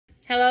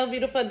Hello,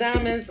 beautiful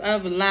diamonds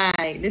of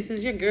light. This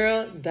is your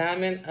girl,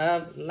 Diamond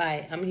of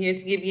Light. I'm here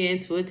to give you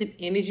intuitive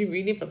energy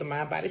reading for the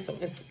mind, body, soul,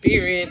 and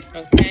spirit,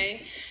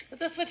 okay? But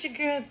that's what your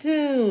girl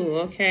do,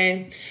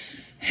 okay?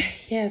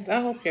 Yes, I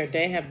hope your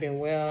day have been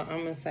well.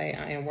 I'm going to say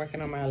I am working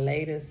on my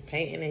latest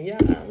painting, and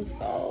y'all, I'm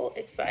so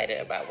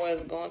excited about where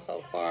it's going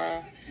so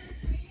far.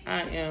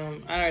 I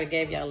already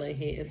gave y'all a little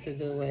hint. It's to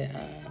do with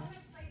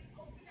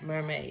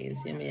mermaids,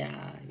 you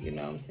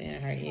know what I'm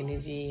saying, her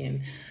energy,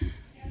 and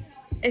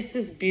it's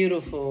just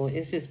beautiful.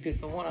 It's just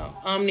beautiful. What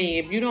up, Omni?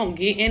 If you don't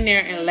get in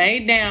there and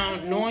lay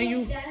down, knowing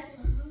you,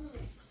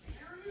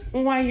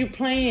 well, why are you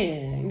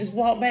playing? Just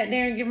walk back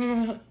there and give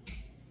him a.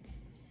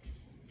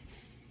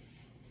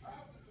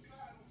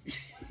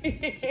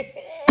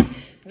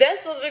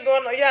 That's what's been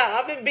going on, y'all.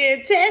 I've been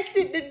being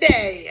tested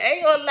today. I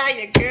ain't gonna lie,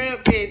 your girl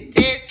been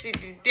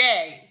tested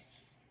today,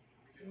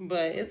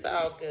 but it's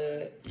all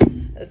good.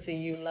 Let's see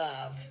you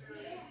love,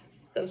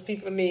 because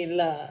people need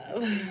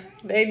love.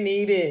 They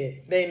need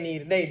it. They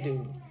need it. They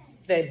do.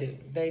 They do.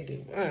 They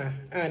do.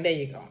 There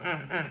you go.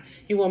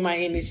 You want my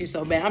energy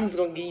so bad. I'm just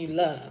going to give you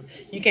love.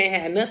 You can't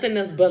have nothing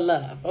else but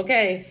love.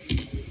 Okay?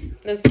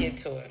 Let's get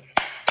to it.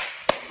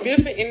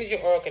 Beautiful energy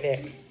oracle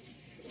deck.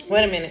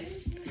 Wait a minute.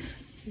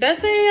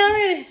 That's it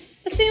already.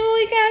 Let's see what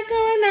we got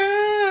going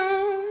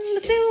on.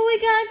 Let's see what we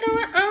got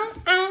going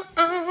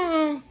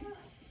on.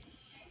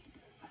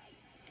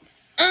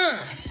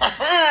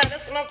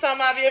 That's what I'm talking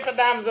about here for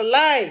Diamonds of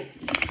Light.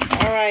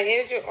 All right,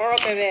 here's your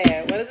oracle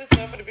there. What is this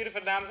stuff for the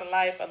beautiful diamonds of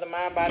life of the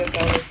mind, body,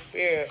 soul, and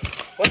spirit?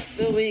 What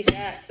do we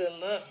got to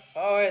look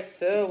forward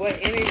to? What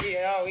energy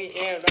are we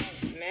in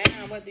right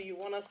now? What do you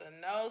want us to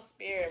know,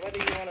 spirit? What do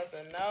you want us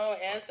to know?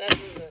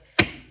 Ancestors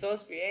and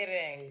source creator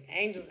and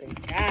angels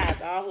and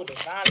guides, all who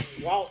divinely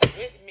walk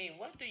with me.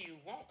 What do you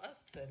want us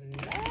to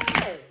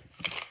know?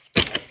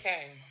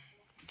 Okay.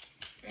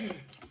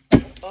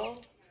 Oh,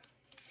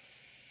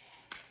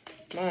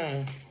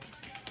 man.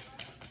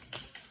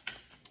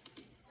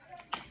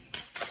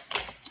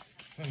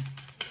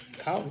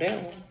 Caught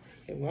that one.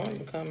 It wanted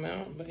to come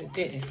out, but it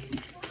didn't.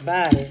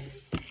 Body.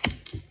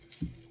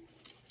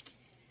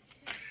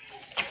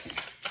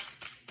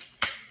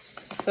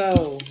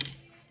 Soul.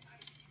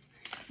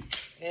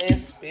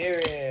 And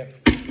spirit.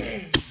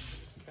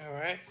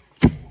 Alright.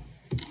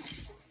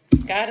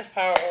 Goddess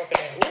power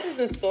oracle. What is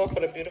in store for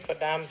the beautiful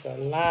diamonds of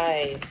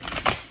life?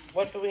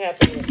 What do we have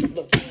to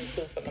look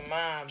into for the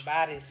mind,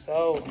 body,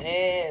 soul,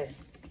 and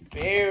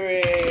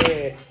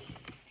spirit?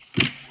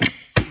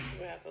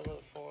 We have to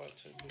look forward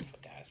to beautiful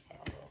Goddess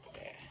power over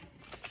there.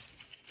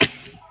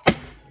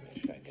 Make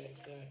sure I get it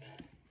good.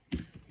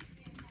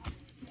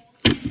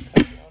 A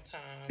couple more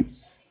times.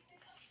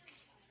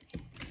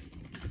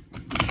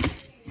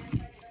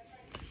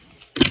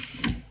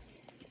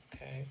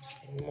 Okay,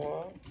 two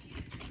more.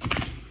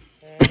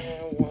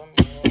 And one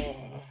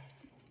more.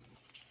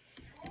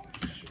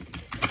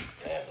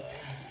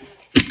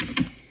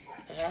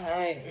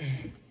 Alright.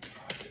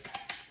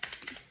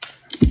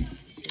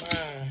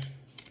 Mind.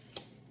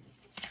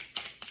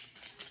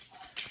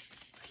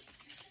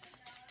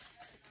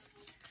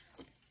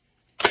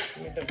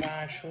 Your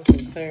divine truth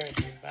and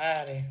clarity.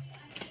 Body.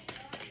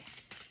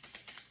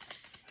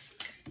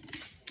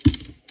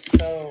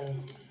 Soul.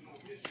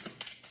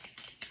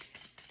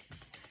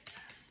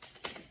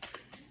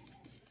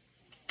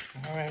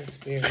 Alright,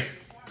 spirit.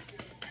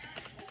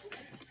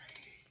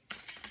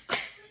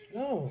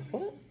 Oh,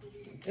 what?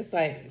 It's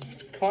like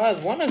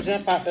cards want to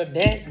jump out the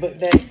deck, but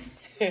that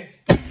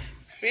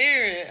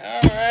spirit.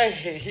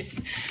 Alright.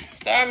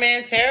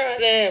 Starman Tarot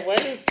there. What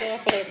is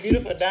stuff for the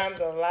beautiful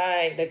diamonds of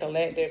light, the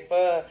collective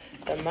for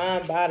the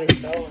mind, body,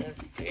 soul, and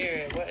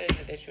spirit? What is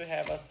it that you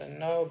have us to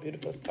know,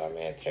 beautiful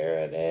Starman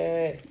Tarot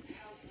there?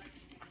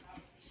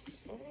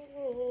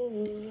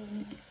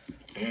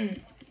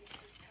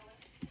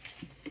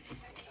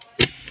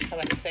 I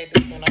like to say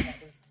this one. I got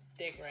this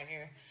dick right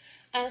here.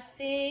 I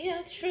see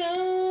your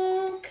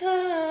true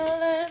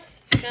colors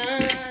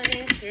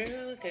shining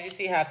through. Because you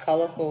see how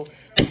colorful.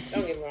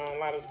 Don't get me wrong, a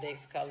lot of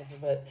decks colorful,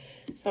 but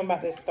something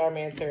about this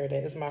Starman Tarot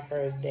deck is my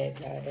first deck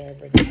I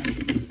ever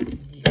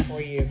got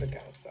 4 years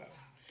ago. So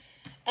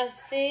I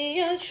see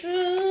your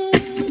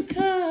true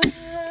colors.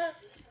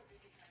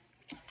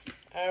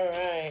 All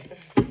right.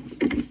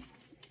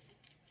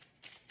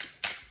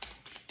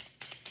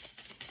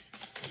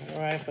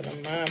 All right, for the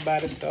mind,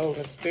 body, soul,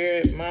 and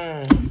spirit,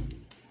 mind.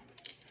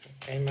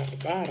 Came out the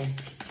bottom.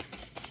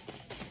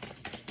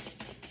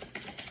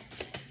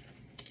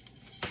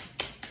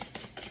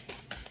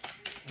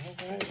 All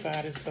right,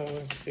 body, soul,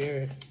 and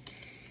spirit.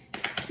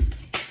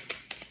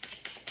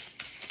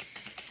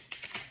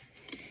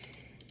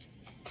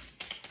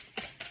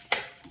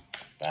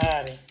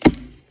 Body.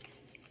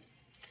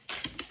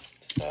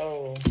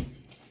 Soul.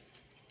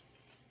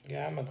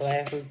 Yeah, my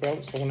glasses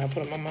broke, so when I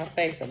put them on my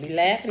face, they'll be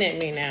laughing at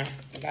me now.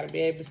 I gotta be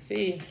able to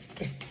see.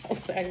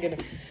 Hopefully I can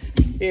get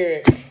a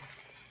spirit.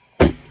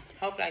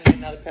 Hopefully I can get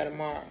another pair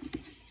tomorrow.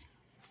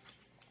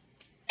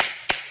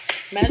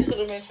 Magical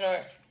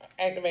dimension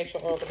Activate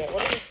your oracle deck.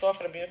 What is in store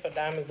for the beautiful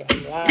diamonds of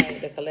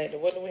light, the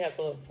collective? What do we have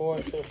to look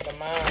forward to for the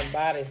mind,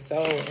 body,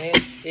 soul,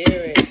 and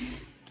spirit?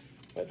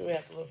 What do we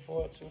have to look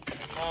forward to for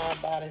the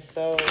mind, body,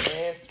 soul,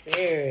 and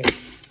spirit?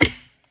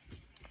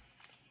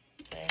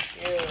 Thank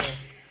you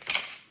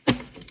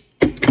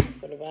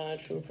for divine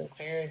truth and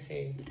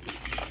clarity.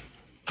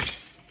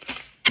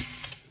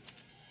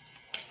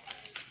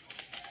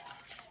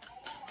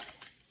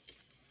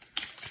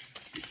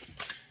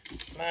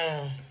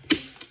 Mind.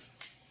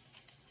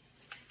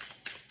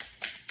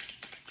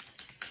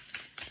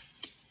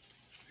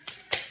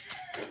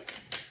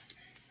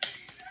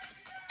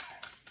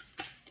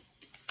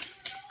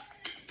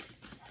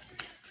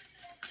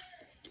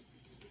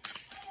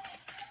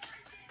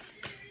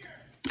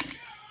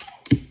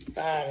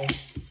 Body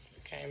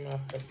came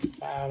off the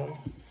bottom.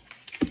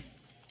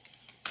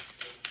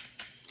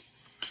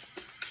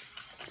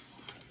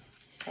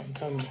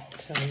 Something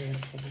tell me it's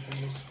supposed to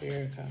be a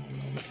spirit column. I'm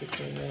gonna keep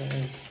it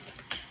as.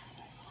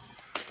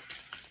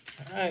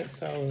 Alright,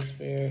 soul and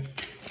spirit.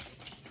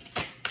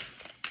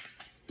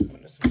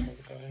 What is supposed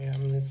to go here?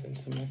 I'm listening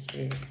to my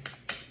spirit.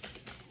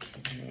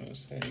 I'm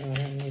saying, no, I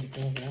don't need to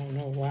go, but I don't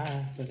know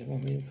why, but they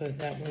want me to put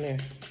that one there.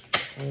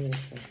 I'm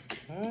listening.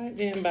 Alright,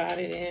 then,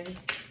 body, then.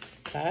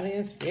 Body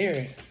and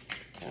spirit.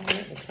 Alright,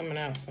 they're coming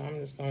out, so I'm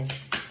just going to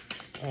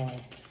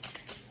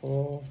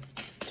pull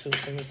two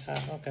from the top.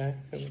 Okay,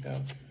 here we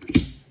go.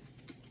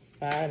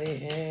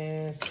 Body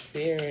and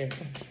spirit.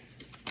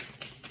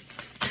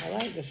 I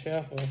like the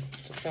shuffle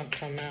to something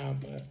come out,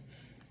 but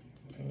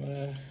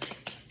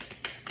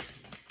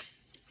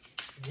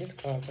these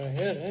cards right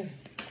here,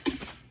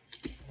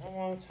 I don't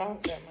want to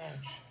talk that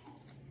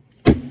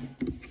much.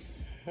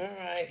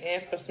 Alright,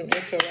 and for some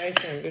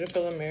inspiration,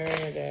 beautiful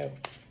American that.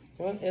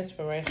 What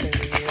inspiration do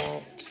you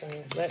want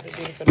to let the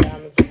beautiful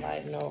diamonds of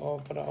light know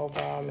or for the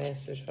overall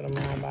message for the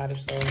mind, body,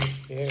 soul, and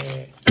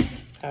spirit?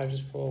 I'll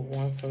just pull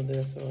one from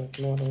this, or if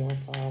more than one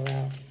fall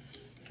out,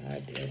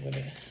 I'll deal with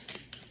it.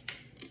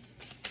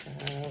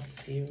 I'll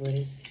see what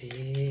it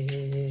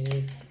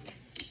says.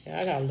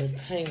 Yeah, I got a little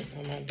paint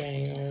on my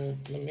dang on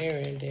the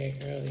mirroring deck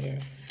earlier.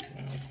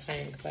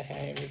 Paint because I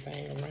had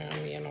everything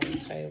around me and on the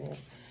table.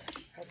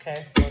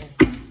 Okay, so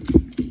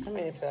I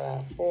may have fell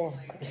out 4,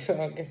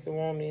 so I guess it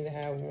won't need to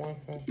have one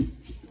for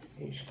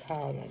each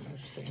column.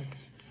 Let's see.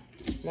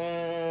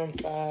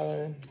 Mind,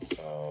 body,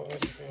 soul,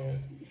 and spirit.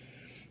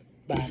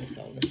 Body,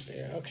 soul, and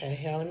spirit. Okay,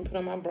 y'all, let me put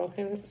on my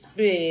broken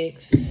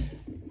specs.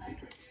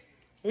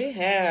 We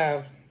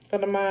have, for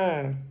the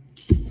mind,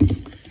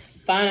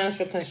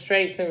 financial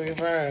constraints in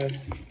reverse,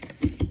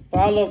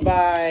 followed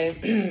by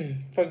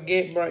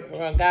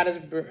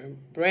Goddess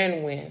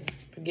Brandwin,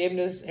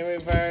 forgiveness in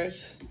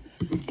reverse,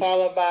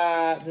 followed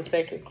by the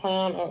sacred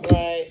clown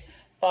upright,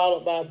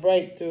 followed by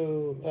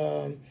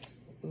breakthrough,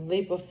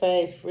 leap of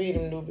faith,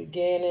 freedom, new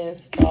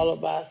beginnings,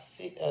 followed by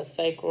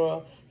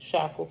sacral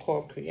chakra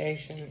core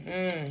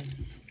creation.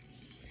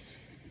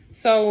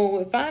 So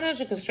with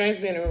financial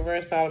constraints being in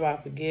reverse, followed by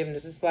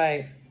forgiveness, it's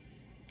like,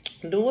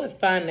 do with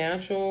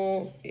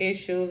financial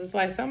issues, it's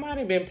like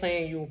somebody been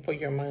playing you for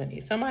your money.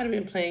 Somebody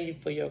been playing you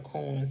for your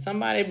coins.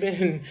 Somebody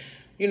been,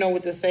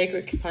 with the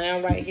sacred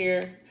clown right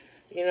here,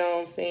 you know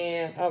what I'm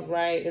saying,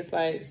 upright. It's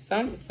like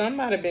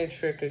somebody been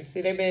tricking.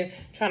 See, they've been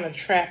trying to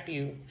trap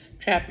you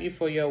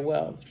for your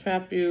wealth,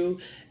 trap you.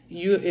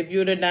 If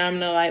you're the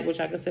diamond of light, which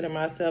I consider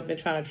myself, been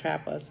trying to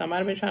trap us.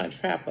 Somebody been trying to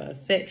trap us,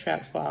 set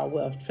traps for our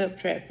wealth,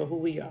 trap for who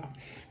we are.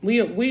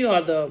 We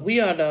are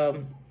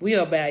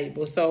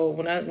valuable. So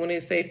when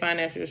they say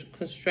financial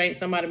constraints,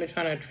 somebody been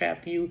trying to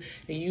trap you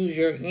and use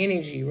your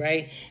energy,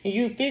 right? And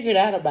you figured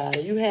out about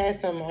it. You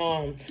had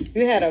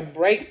you had a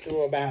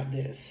breakthrough about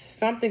this.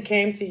 Something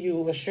came to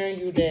you assuring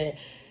you that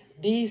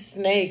these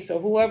snakes or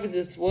whoever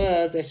this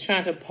was that's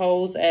trying to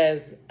pose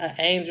as an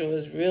angel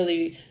is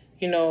really,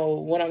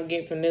 what I'm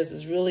getting from this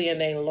is really in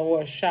their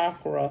lower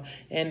chakra,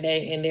 and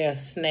they're a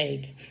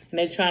snake, and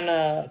they're trying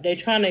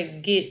to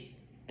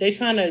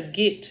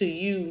get to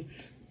you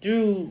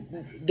through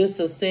this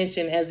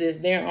ascension, as is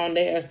they're on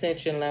their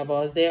ascension level,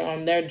 as they're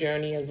on their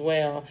journey as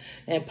well,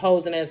 and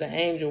posing as an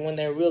angel when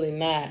they're really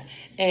not.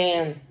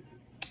 And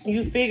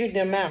you figured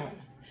them out.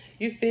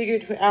 You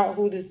figured out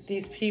who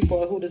these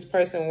people, who this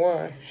person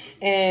were.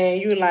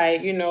 And you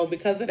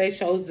because they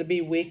chose to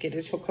be wicked,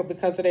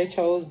 because they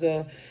chose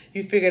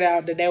you figured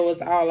out that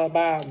was all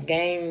about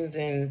games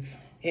and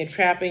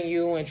trapping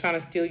you and trying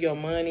to steal your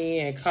money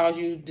and cause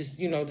you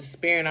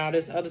despair and all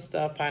this other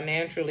stuff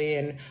financially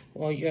and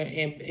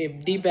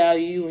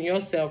devalue you and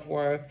your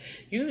self-worth.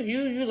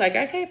 You like,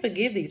 I can't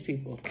forgive these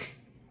people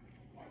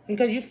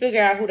because you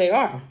figure out who they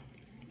are.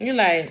 You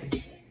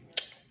like,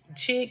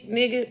 chick,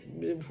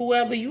 nigga,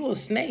 whoever, you a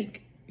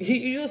snake.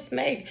 You a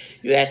snake.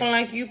 You acting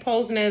like you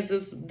posing as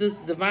this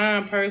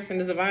divine person,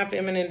 this divine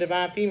feminine,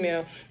 divine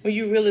female, when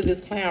you really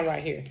this clown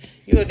right here.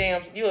 You're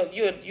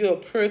a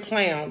pure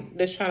clown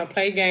that's trying to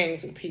play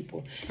games with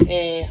people.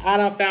 And I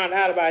done found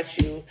out about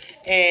you,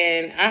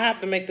 and I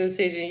have to make the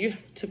decision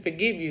to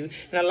forgive you.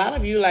 And a lot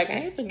of you like, I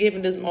ain't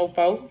forgiving this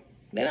mofo.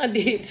 They done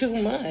did too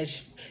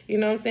much. You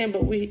know what I'm saying?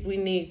 But we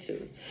need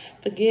to.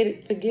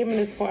 Forgiving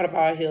is part of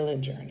our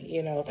healing journey,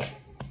 you know.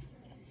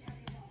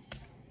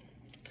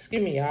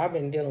 Excuse me, y'all. I've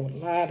been dealing with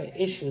a lot of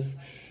issues.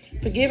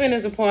 Forgiving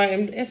is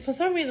important. And for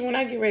some reason, when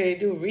I get ready to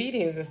do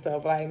readings and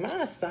stuff, like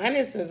my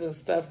sinuses and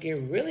stuff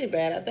get really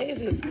bad. I think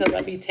it's just because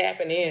I be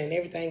tapping in and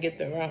everything get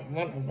the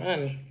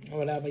run or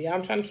whatever. Yeah,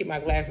 I'm trying to keep my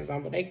glasses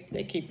on, but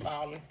they keep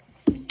falling.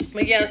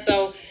 But yeah,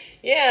 so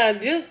yeah,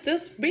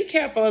 just be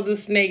careful of the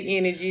snake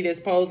energy that's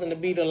posing to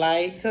be the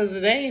light, because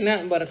it ain't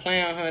nothing but a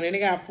clown, honey. They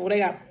got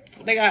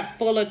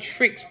full of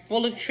tricks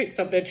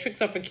up there.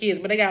 Tricks up for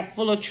kids, but they got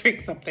full of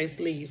tricks up their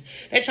sleeves.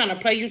 They're trying to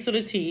play you to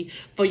the T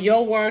for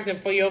your words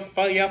and for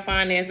your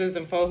finances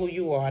and for who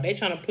you are. They're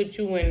trying to put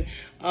you in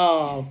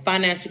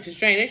financial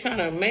constraint. They're trying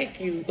to make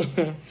you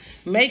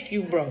make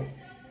you broke.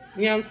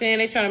 You know what I'm saying?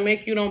 They trying to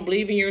make you don't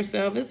believe in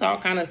yourself. It's all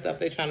kind of stuff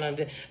they trying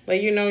to do.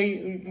 But you know,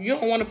 you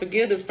don't want to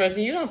forgive this person.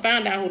 You don't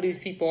find out who these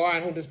people are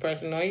and who this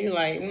person are. You're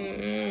like,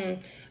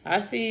 I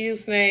see you,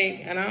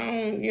 Snake, and I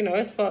don't, you know,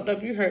 it's fucked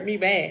up. You hurt me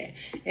bad,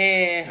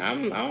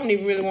 and I don't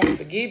even really want to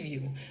forgive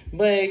you.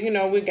 But you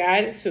know, we're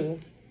guided too.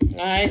 All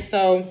right,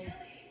 so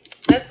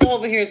let's go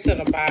over here to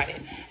the body.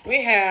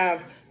 We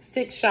have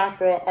sixth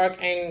chakra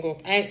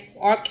archangel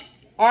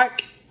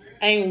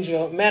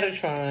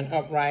Metatron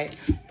upright,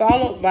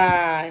 followed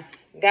by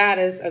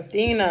goddess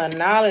Athena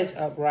knowledge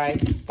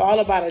upright,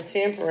 followed by the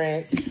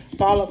temperance,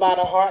 followed by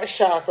the heart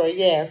chakra,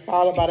 yes,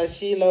 followed by the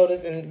she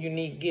lotus and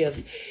unique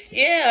gifts.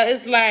 Yeah,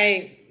 it's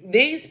like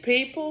these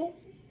people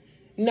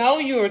know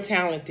you're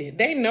talented.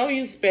 They know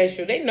you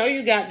special. They know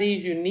you got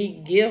these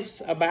unique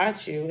gifts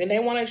about you, and they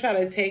want to try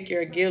to take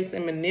your gifts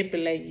and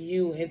manipulate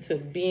you into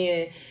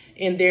being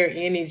in their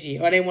energy,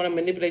 or they want to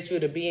manipulate you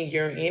to be in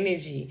your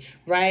energy,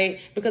 right?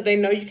 Because they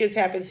know you can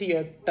tap into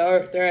your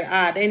third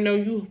eye. They know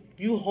you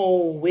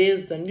hold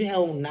wisdom, you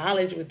hold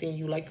knowledge within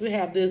you. Like you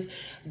have this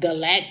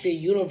galactic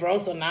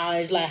universal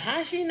knowledge. Like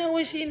how she know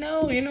what she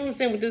know? You know what I'm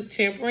saying? With this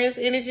temperance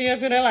energy up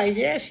here, they're like,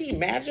 yeah, she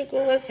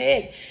magical as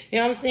heck. You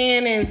know what I'm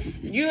saying? And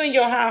you in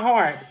your high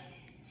heart.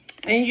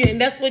 And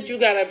that's what you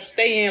gotta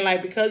stay in,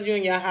 like, because you're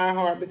in your high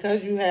heart,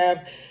 because you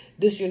have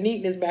this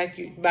uniqueness about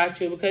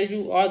you, because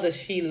you are the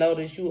she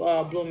lotus, you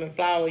are a blooming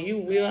flower. You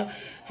will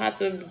have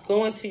to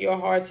go into your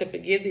heart to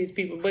forgive these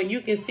people, but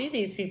you can see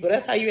these people.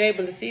 That's how you're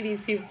able to see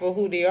these people for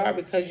who they are,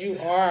 because you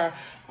are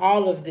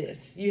all of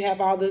this. You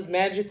have all this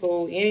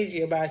magical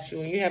energy about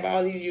you, and you have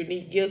all these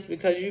unique gifts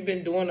because you've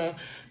been doing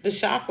the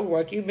chakra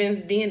work. You've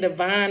been being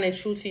divine and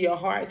true to your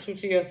heart, true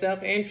to yourself,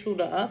 and true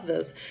to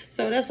others.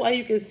 So that's why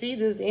you can see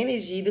this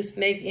energy, the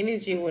snake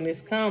energy, when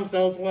it comes.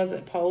 Those ones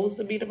that pose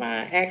to be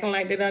divine, acting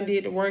like they done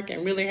did the work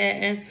and really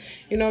hadn't.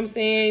 You know what I'm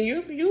saying?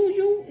 You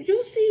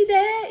see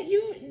that.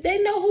 They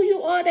know who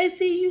you are. They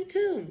see you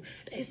too.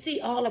 They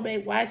see all of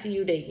it, watching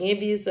you. They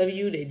envious of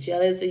you. They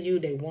jealous of you.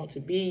 They want to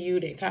be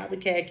you. They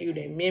copycat you.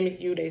 They mimic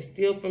you. They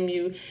steal from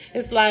you.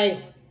 It's like,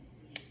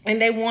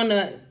 and they want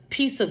a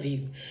piece of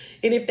you.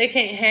 And if they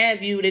can't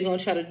have you, they're going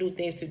to try to do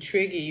things to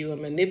trigger you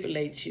and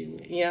manipulate you.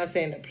 You know what I'm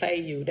saying? To play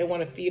you. They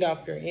want to feed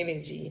off your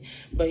energy.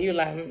 But you're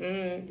like,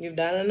 you've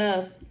done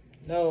enough.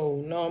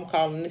 No, I'm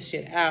calling this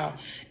shit out.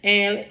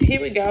 And here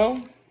we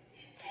go.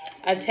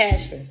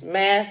 Attachments.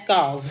 Mask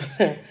off.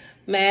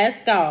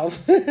 Mask off.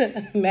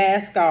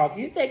 Mask off.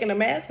 You're taking the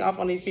mask off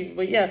on these people.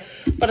 But yeah,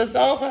 for the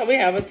soul part, we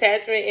have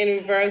attachment in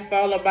reverse,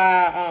 followed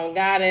by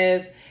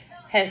goddess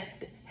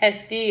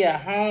Hestia,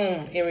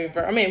 home in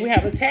reverse. We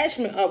have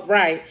attachment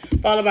upright,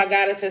 followed by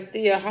goddess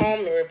Hestia,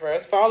 home in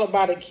reverse, followed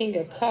by the King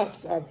of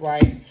Cups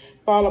upright,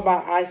 followed by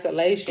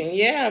isolation.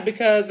 Yeah,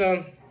 because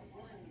a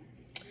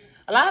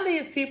lot of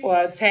these people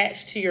are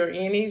attached to your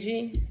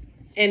energy,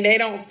 and they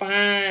don't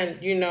find,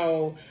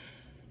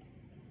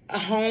 a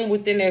home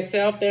within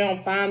themselves. They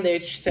don't find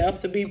their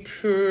self to be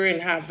pure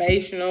and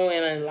vibrational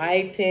and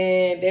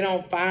enlightened. They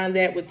don't find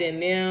that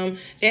within them.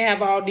 They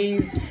have all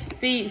these.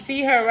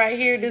 See her right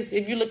here. This,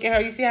 if you look at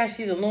her, you see how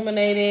she's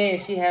illuminated,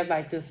 and she has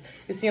like this.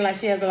 It seems like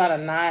she has a lot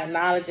of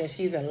knowledge, and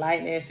she's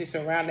enlightened, and she's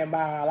surrounded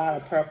by a lot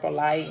of purple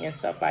light and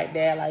stuff like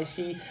that. Like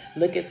she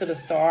looking to the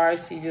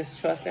stars. She just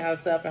trusting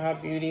herself and her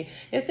beauty.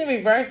 It's in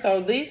reverse. So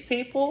these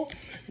people,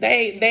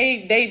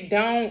 they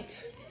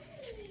don't.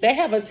 They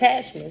have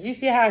attachments. You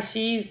see how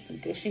they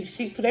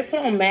put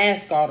on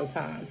masks all the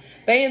time.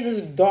 They in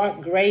this dark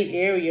gray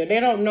area.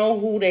 They don't know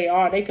who they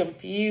are. They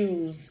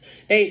confused.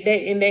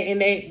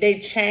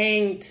 They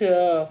chain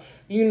to,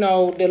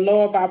 the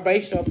lower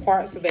vibrational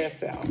parts of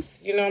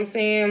themselves. You know what I'm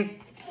saying?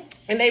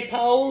 And they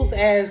pose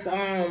as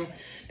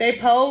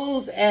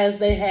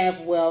they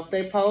have wealth.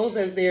 They pose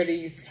as they're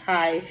these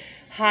high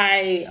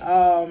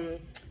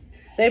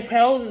they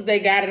pose as they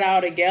got it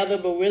all together,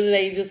 but really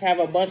they just have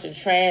a bunch of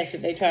trash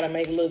that they try to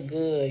make look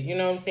good. You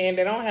know what I'm saying?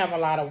 They don't have a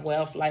lot of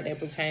wealth like they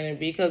pretend to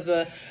be, because,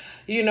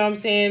 you know what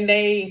I'm saying,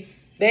 they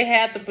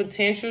have the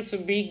potential to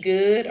be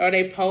good, or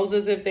they pose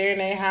as if they're in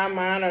their high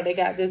mind, or they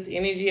got this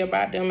energy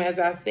about them, as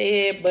I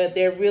said, but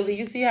they're really,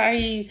 you see how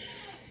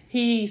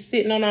he's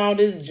sitting on all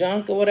this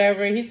junk or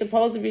whatever. He's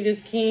supposed to be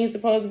this king. He's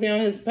supposed to be on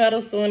his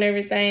pedestal and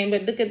everything.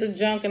 But look at the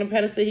junk and the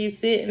pedestal he's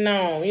sitting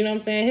on. You know what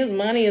I'm saying? His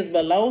money is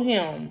below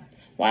him.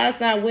 Why it's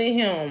not with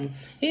him?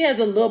 He has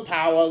a little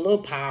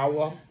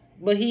power.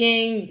 But he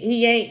ain't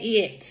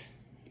it.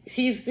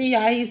 You see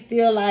how he's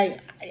still like,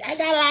 I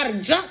got a lot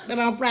of junk that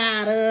I'm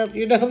proud of.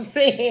 You know what I'm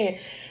saying?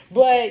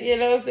 But, you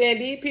know what I'm saying?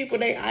 These people,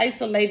 they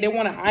isolate. They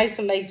want to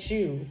isolate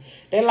you.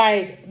 They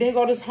like, they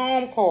go this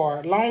home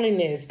card,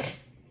 loneliness,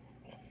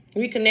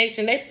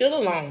 reconnection. They feel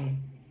alone.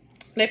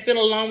 They feel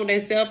alone with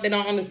themselves. They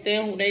don't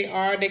understand who they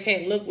are. They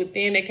can't look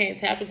within. They can't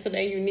tap into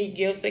their unique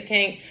gifts. They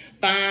can't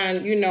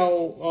find,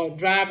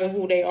 driving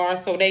who they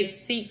are. So they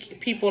seek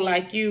people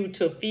like you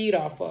to feed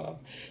off of.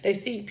 They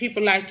seek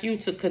people like you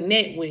to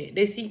connect with.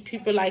 They seek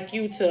people like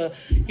you to,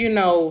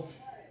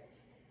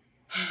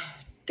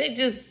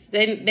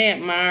 they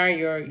admire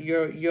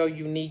your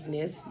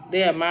uniqueness.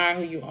 They admire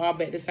who you are,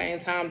 but at the same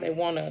time, they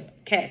want to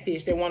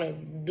catfish. They want to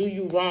do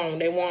you wrong.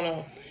 They want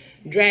to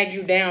drag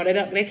you down.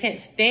 They can't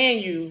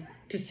stand you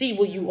to see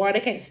what you are. They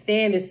can't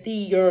stand to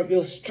see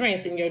your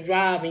strength and your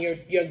drive and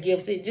your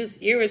gifts. It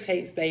just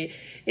irritates their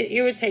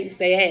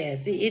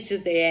ass. It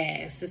itches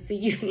their ass to see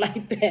you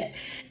like that.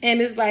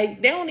 And it's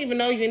like, they don't even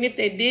know you. And if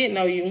they did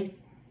know you,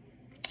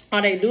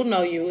 or they do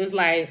know you, it's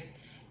like,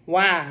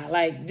 wow,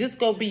 like, just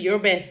go be your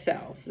best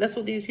self. That's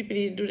what these people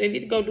need to do. They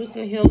need to go do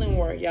some healing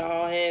work,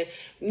 y'all. And,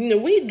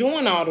 we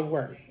doing all the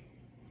work.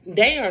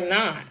 They are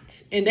not.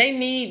 And they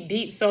need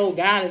deep soul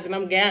guidance. And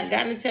I'm got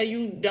to tell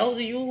you, those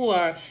of you who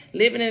are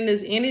living in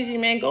this energy,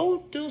 man,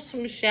 go do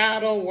some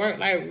shadow work.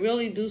 Like,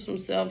 really do some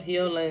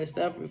self-healing and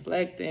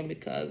self-reflecting,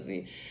 because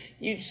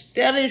you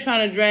steadily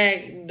trying to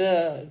drag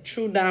the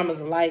true diamonds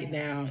of light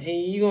down.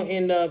 And you're going to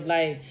end up,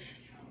 like,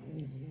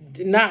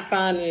 not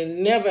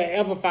finding, never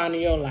ever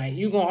finding your light.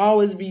 You're going to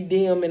always be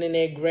dim and in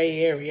that gray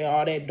area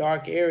or that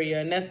dark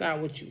area. And that's not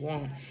what you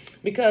want.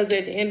 Because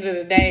at the end of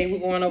the day, we're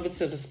going over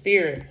to the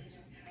spirit.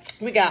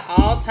 We got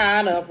all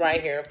tied up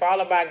right here,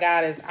 followed by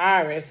Goddess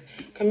Iris,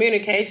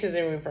 communications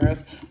in reverse,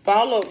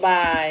 followed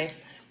by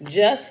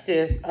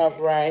justice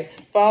upright,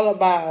 followed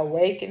by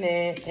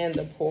awakening and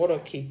the portal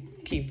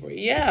keeper.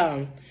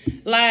 Yeah,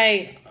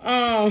 like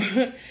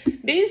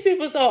these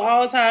people so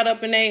all tied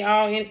up and they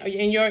all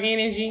in your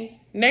energy.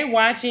 They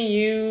watching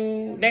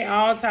you. They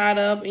all tied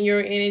up in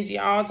your energy,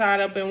 all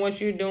tied up in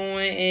what you're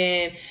doing,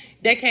 and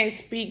they can't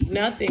speak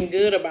nothing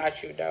good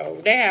about you,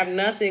 though. They have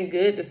nothing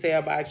good to say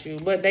about you,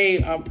 but they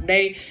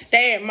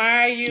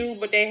admire you,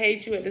 but they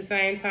hate you at the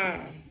same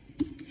time.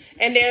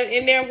 And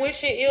they're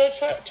wishing ill.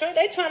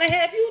 They trying to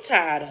have you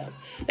tied up.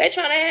 They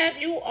trying to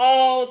have you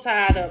all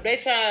tied up.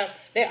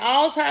 They're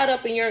all tied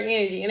up in your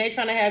energy, and they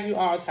trying to have you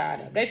all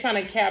tied up. They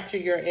trying to capture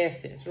your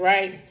essence,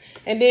 right?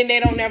 And then they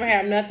don't never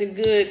have nothing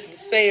good to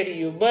say to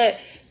you, but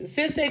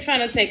since they're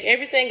trying to take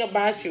everything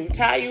about you,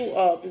 tie you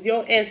up,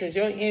 your essence,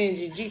 your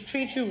energy,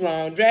 treat you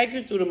wrong, drag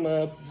you through the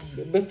mud,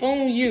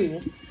 buffoon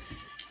you,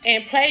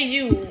 and play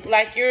you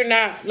like you're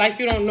not, like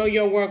you don't know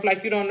your worth,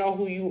 like you don't know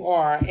who you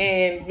are.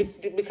 And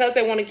because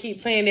they want to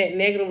keep playing that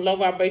negative, low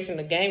vibration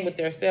of game with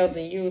themselves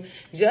and you,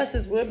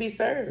 justice will be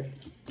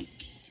served.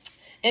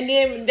 And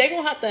then they're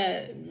going to have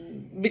to,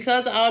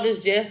 because of all this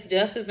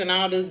justice and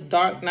all this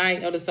dark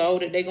night of the soul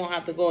that they're going to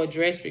have to go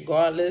address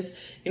regardless.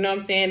 You know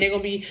what I'm saying? They're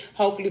going to be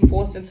hopefully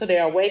forced into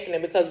their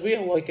awakening, because we're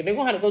awakened. They're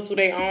going to have to go through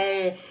their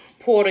own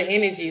portal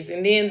energies.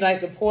 And then,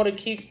 like, the portal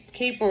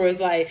keeper is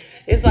like,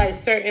 it's like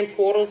certain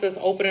portals that's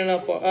opening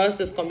up for us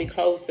that's going to be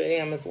close to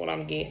them is what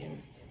I'm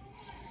getting.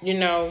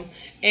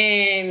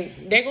 And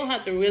they're going to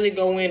have to really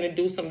go in and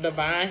do some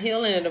divine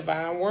healing and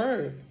divine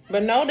word.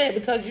 But know that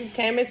because you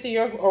came into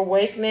your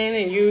awakening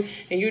and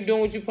you're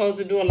doing what you're supposed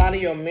to do, a lot of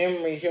your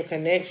memories, your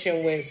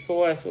connection with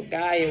Source, with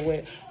Gaia,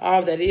 with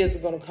all that is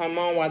going to come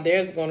on, while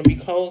theirs going to be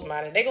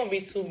closed-minded. They're going to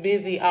be too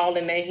busy all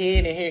in their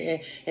head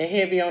and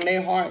heavy on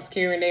their hearts,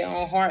 carrying their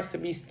own hearts, to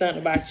be stunned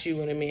about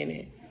you in a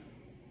minute.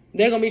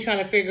 They're going to be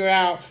trying to figure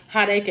out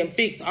how they can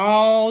fix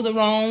all the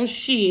wrong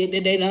shit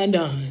that they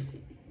done.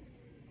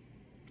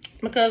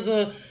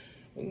 Because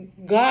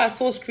God,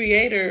 Source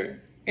Creator,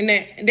 and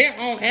that their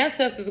own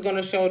ancestors are going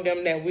to show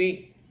them that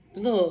you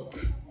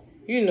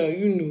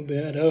knew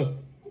better.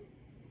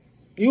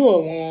 You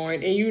were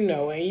warned, and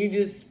and you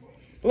just,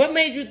 what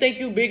made you think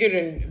you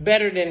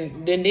better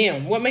than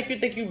them? What make you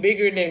think you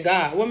bigger than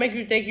God? What make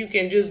you think you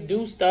can just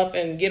do stuff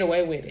and get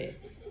away with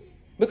it?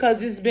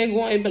 Because it's been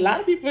going, a lot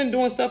of people been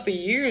doing stuff for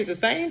years, the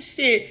same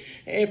shit,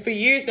 and for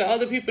years that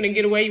other people didn't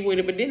get away with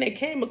it, but then they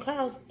came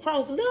across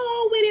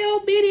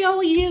little bitty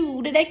old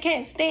you that they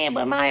can't stand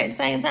but mine at the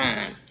same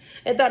time.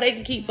 They thought they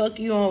could keep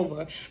fucking you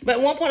over. But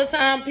at one point in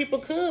time, people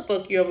could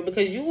fuck you over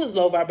because you was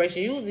low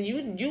vibration. You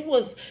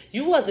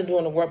wasn't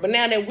doing the work. But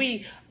now that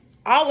we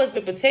always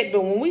been protected,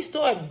 but when we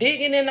start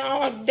digging in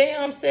our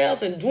damn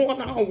selves and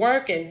doing our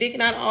work and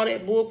digging out all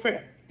that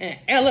bullcrap and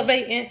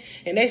elevating,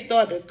 and they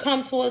started to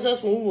come towards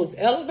us when we was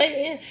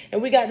elevating,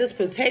 and we got this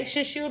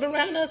protection shield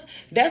around us,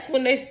 that's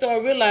when they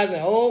start realizing,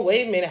 oh,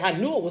 wait a minute, I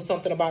knew it was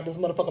something about this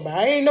motherfucker, but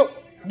I ain't know.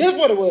 This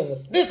what it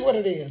was. This what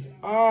it is.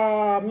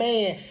 Oh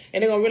man.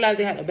 And they're gonna realize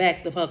they have to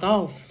back the fuck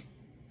off.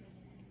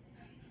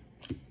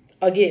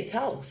 Or get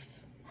tossed.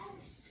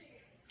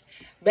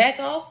 Back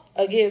off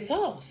or get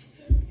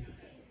tossed.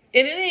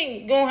 And it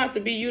ain't gonna have to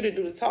be you to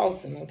do the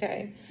tossing,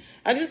 okay?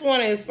 I just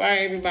wanna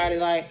inspire everybody.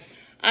 Like,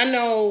 I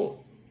know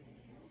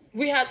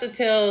I have to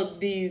tell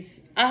these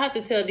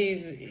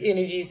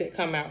energies that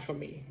come out for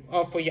me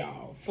or for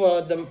y'all,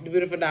 for the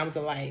beautiful diamonds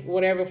of light,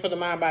 whatever, for the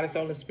mind, body,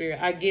 soul, and spirit.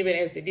 I give it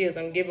as it is.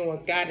 I'm giving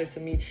what's guided to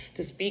me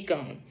to speak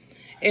on.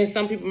 And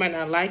some people might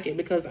not like it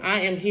because I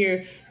am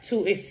here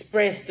to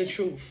express the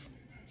truth.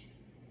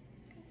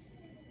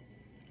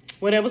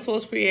 Whatever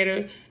source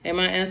creator and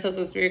my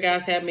ancestors, spirit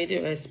guides have me to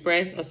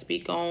express or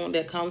speak on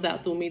that comes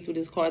out through me through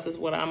this card is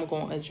what I'm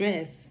going to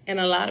address.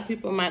 And a lot of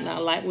people might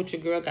not like what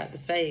your girl got to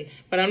say,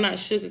 but I'm not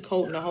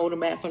sugarcoating or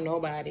holding back for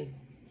nobody.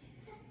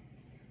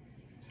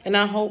 And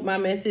I hope my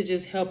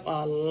messages help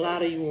a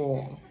lot of you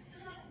all.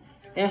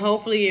 And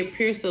hopefully it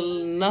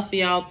pierces enough of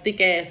y'all thick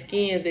ass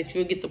skins that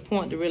you'll get the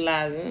point to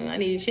realize, I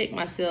need to check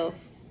myself.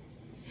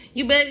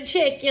 You better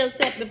check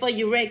yourself before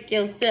you wreck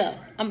yourself.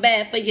 I'm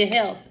bad for your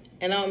health.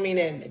 And I don't mean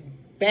that in a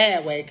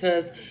bad way,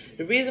 because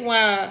the reason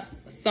why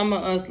some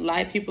of us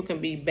light people can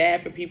be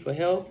bad for people's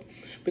health,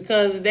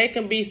 because they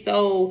can be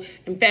so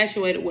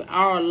infatuated with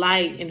our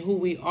light and who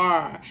we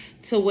are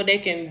to where they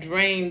can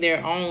drain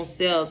their own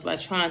selves by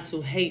trying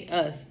to hate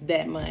us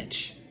that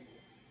much.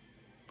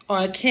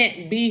 Or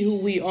can't be who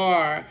we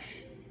are,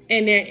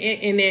 and they're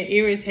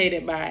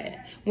irritated by it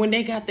when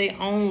they got their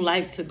own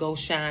light to go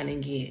shine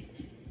and get.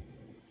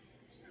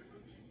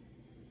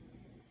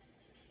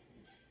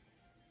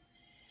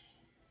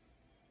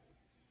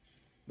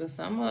 But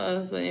some of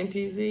us are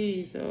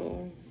NPCs,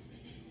 so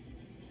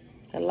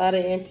a lot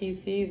of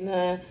NPCs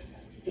now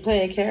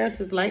playing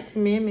characters like to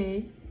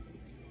mimic,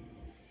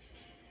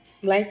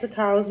 like to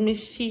cause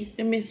mischief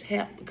and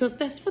mishap, because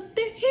that's what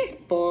they're here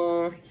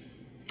for,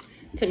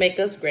 to make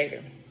us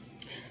greater.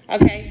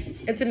 Okay,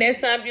 until next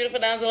time, beautiful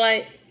diamonds of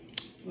light.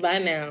 Bye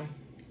now.